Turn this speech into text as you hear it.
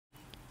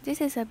This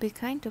is a Be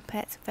Kind to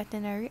Pets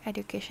veterinary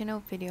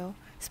educational video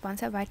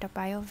sponsored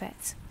by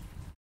Vets.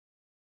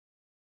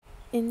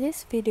 In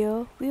this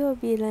video, we will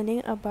be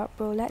learning about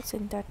prolapse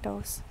in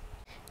turtles.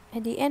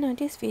 At the end of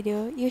this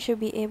video, you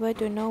should be able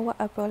to know what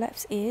a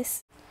prolapse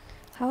is,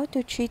 how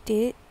to treat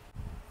it,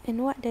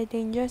 and what the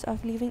dangers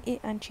of leaving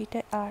it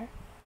untreated are.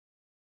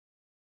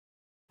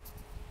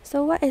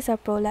 So what is a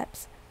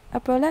prolapse? A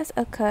prolapse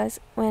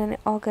occurs when an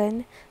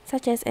organ,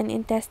 such as an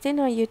intestine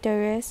or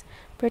uterus,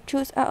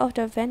 protrudes out of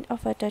the vent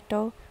of a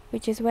turtle,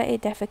 which is where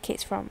it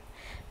defecates from.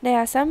 There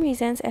are some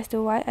reasons as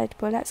to why a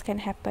prolapse can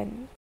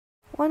happen.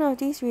 One of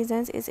these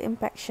reasons is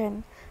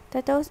impaction.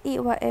 Turtles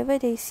eat whatever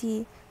they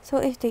see, so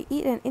if they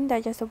eat an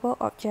indigestible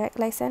object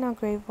like sand or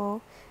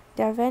gravel,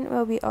 their vent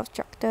will be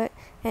obstructed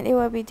and it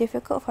will be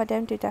difficult for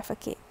them to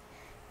defecate.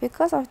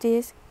 Because of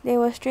this, they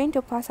will strain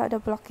to pass out the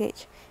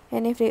blockage,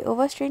 and if they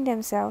overstrain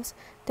themselves,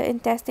 the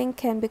intestine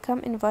can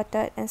become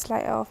inverted and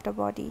slide out of the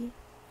body.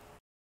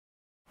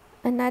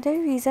 Another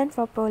reason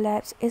for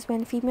prolapse is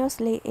when females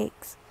lay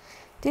eggs.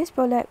 This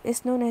prolapse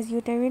is known as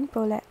uterine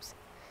prolapse.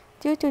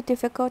 Due to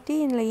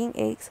difficulty in laying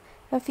eggs,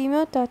 a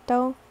female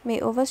turtle may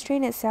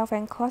overstrain itself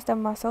and cause the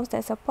muscles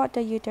that support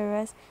the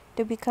uterus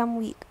to become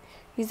weak,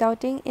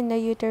 resulting in the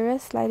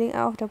uterus sliding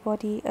out of the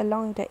body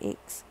along with the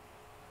eggs.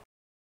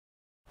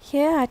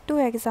 Here are two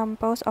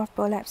examples of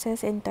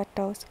prolapses in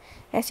turtles.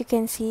 As you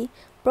can see,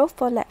 both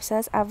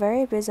prolapses are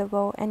very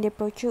visible and they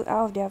protrude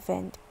out of their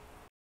vent.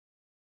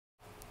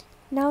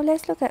 Now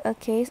let's look at a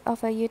case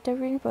of a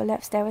uterine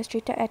prolapse that was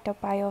treated at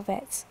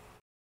Vets.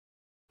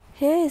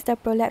 Here is the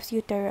prolapsed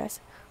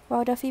uterus.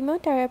 While the female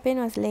terrapin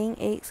was laying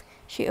eggs,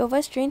 she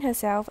overstrained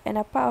herself and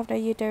a part of the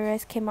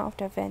uterus came out of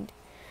the vent.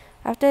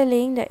 After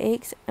laying the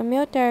eggs, a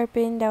male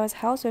terrapin that was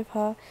housed with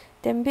her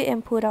then bit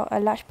and pulled out a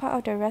large part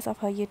of the rest of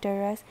her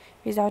uterus,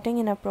 resulting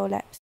in a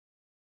prolapse.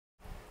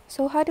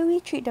 So how do we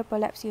treat the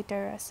prolapsed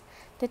uterus?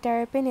 The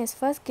terrapin is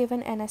first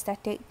given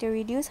anesthetic to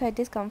reduce her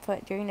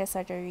discomfort during the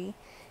surgery.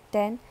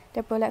 Then,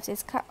 the prolapse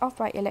is cut off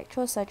by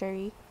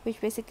electrosurgery,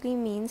 which basically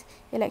means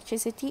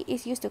electricity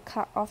is used to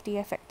cut off the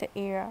affected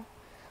area.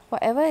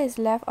 Whatever is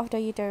left of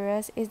the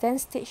uterus is then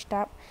stitched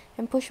up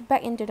and pushed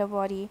back into the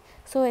body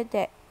so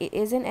that it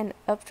isn't an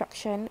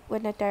obstruction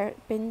when the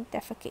terrapin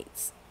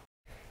defecates.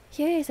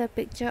 Here is a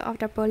picture of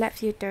the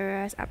prolapsed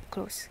uterus up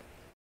close.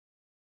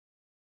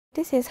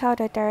 This is how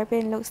the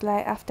terrapin looks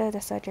like after the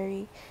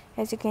surgery.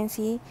 As you can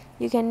see,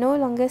 you can no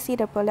longer see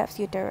the prolapsed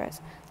uterus.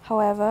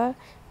 However,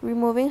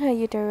 removing her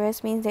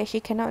uterus means that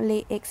she cannot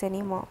lay eggs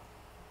anymore.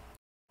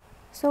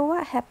 So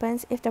what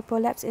happens if the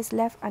prolapse is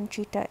left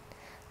untreated?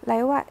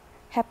 Like what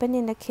happened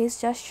in the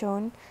case just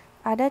shown,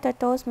 other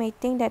turtles may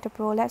think that the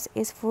prolapse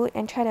is food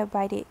and try to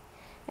bite it.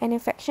 An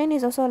infection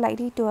is also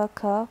likely to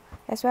occur,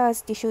 as well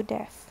as tissue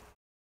death.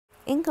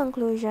 In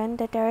conclusion,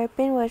 the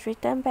terrapin was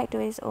returned back to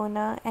its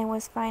owner and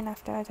was fine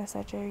after the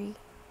surgery.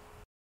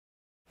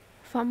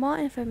 For more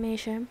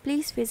information,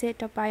 please visit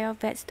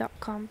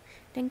thebioVets.com.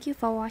 Thank you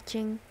for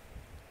watching.